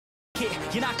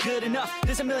you're not good enough.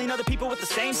 There's a million other people with the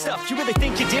same stuff. You really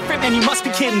think you're different? Man, you must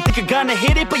be kidding. Think you're gonna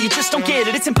hit it, but you just don't get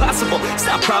it. It's impossible, it's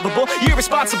not probable, you're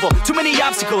irresponsible. Too many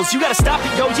obstacles, you gotta stop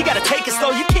it, yo. You gotta take it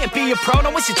slow, you can't be a pro.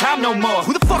 Don't waste your time no more.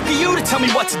 Who the fuck are you to tell me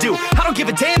what to do? I don't give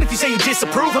a damn if you say you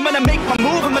disapprove. I'm gonna make my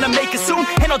move, I'm gonna make it soon.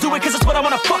 And I'll do it cause it's what I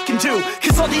wanna fucking do.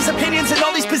 Cause all these opinions and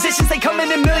all these positions, they come in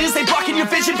millions, they blocking your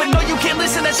vision. But no, you can't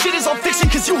listen, that shit is all fiction.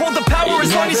 Cause you hold the power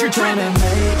as long as you're dreaming.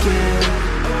 Make it.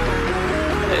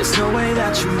 There's no way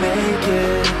that you make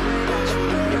it.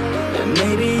 And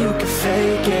maybe you can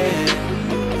fake it,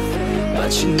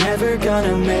 but you're never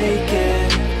gonna make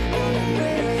it.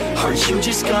 Are you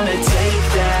just gonna take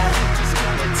that?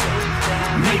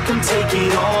 Make them take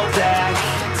it all back.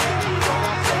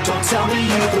 Don't tell me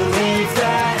you believe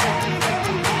that.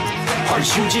 Are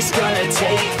you just gonna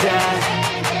take that?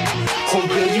 Or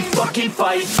will you fucking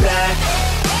fight back?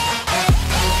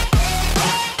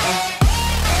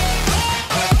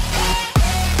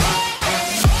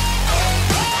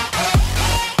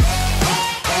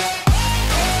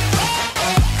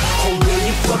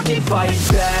 Fight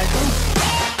back.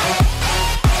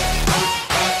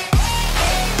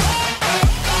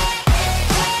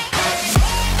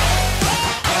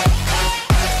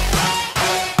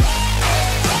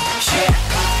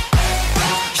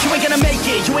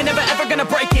 You ain't never ever gonna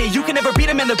break it. You can never beat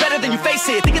them and they're better than you face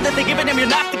it. Thinking that they give a damn, you're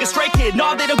not thinking straight, kid.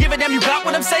 No, they don't give a damn, you got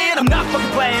what I'm saying? I'm not fucking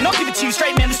playing, I'll give it to you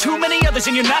straight, man. There's too many others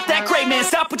and you're not that great, man.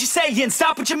 Stop what you're saying,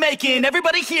 stop what you're making.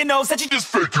 Everybody here knows that you just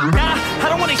faking. Nah, I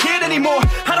don't wanna hear it anymore,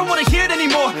 I don't wanna hear it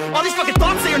anymore. All these fucking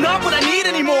thoughts, they are not what I need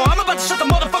anymore. I'm about to shut the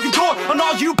motherfucking door on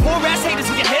all you poor ass haters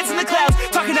with your heads in the clouds,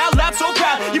 talking out loud so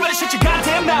proud. You better shut your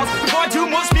goddamn mouth before I do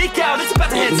more speak out. It's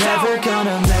about to head south. You're never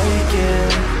gonna make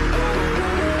it.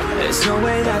 There's no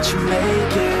way that you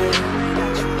make it.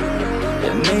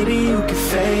 And maybe you can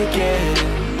fake it,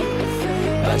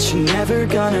 but you're never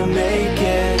gonna make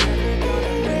it.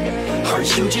 Are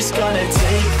you just gonna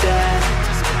take that?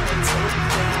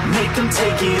 Make them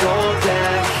take it all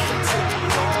back.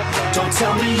 Don't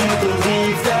tell me you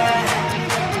believe that.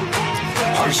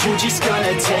 Are you just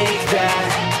gonna take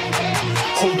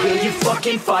that? Or will you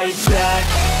fucking fight back?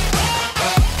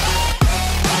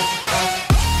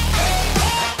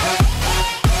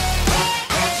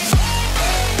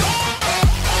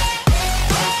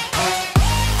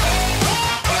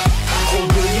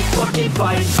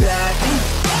 Fight back.